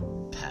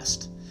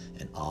pest,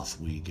 and off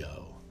we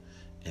go.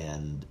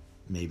 And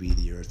maybe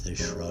the earth has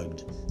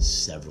shrugged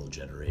several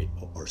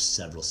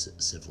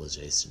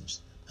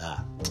civilizations.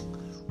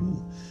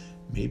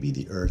 Maybe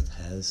the earth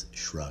has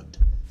shrugged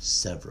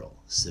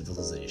several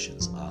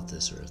civilizations off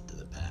this earth in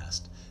the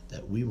past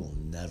that we will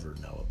never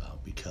know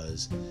about,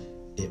 because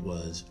it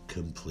was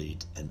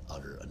complete and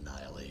utter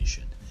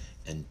annihilation.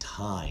 And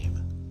time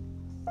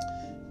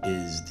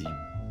is the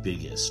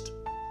biggest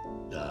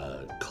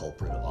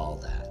culprit of all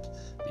that,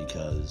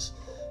 because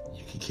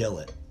you can kill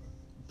it,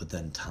 but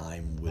then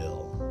time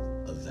will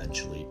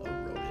eventually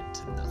erode it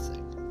to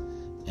nothing.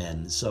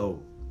 And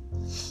so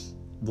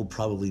we'll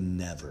probably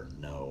never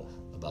know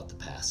about the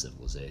past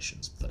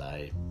civilizations, but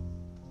I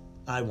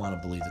want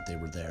to believe that they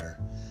were there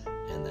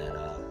and that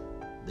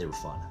they were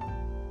fun.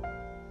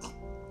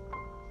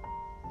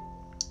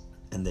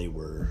 And they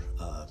were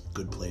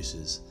good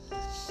places.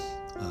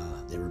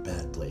 They were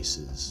bad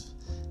places.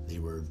 They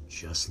were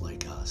just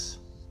like us.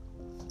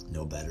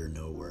 No better,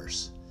 no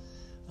worse.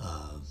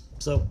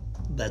 So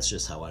that's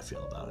just how I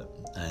feel about it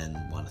and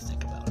want to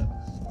think about it.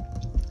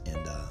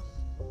 And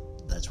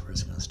that's where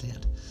it's going to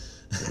stand.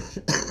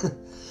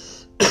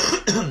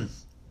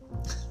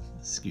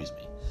 Excuse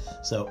me.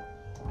 So,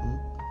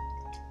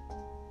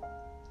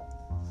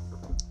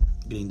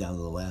 getting down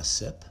to the last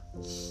sip.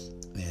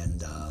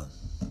 And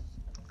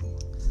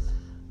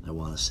I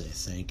want to say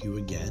thank you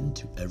again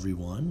to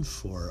everyone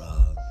for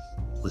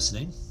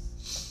listening.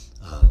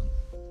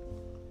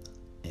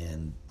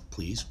 And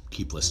please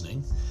keep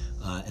listening.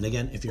 And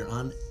again, if you're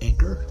on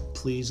Anchor,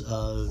 please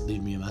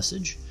leave me a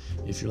message.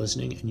 If you're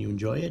listening and you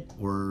enjoy it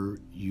or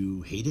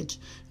you hate it,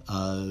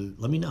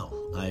 let me know.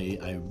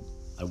 I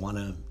want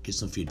to get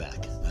some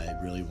feedback. I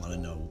really want to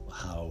know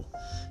how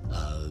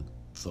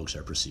folks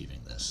are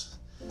perceiving this.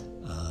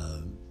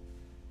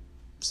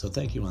 So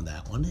thank you on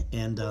that one.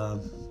 And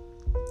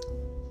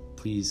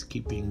please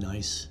keep being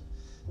nice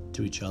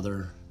to each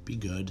other. Be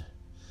good.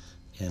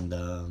 And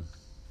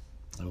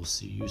I will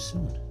see you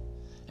soon.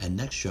 And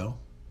next show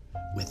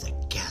with a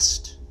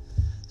guest.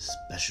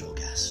 Special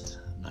guest.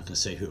 I'm not going to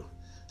say who.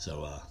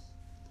 So,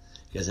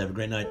 you guys have a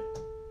great night.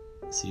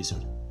 See you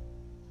soon.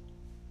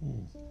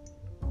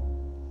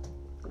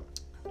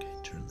 Okay,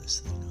 turn this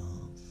thing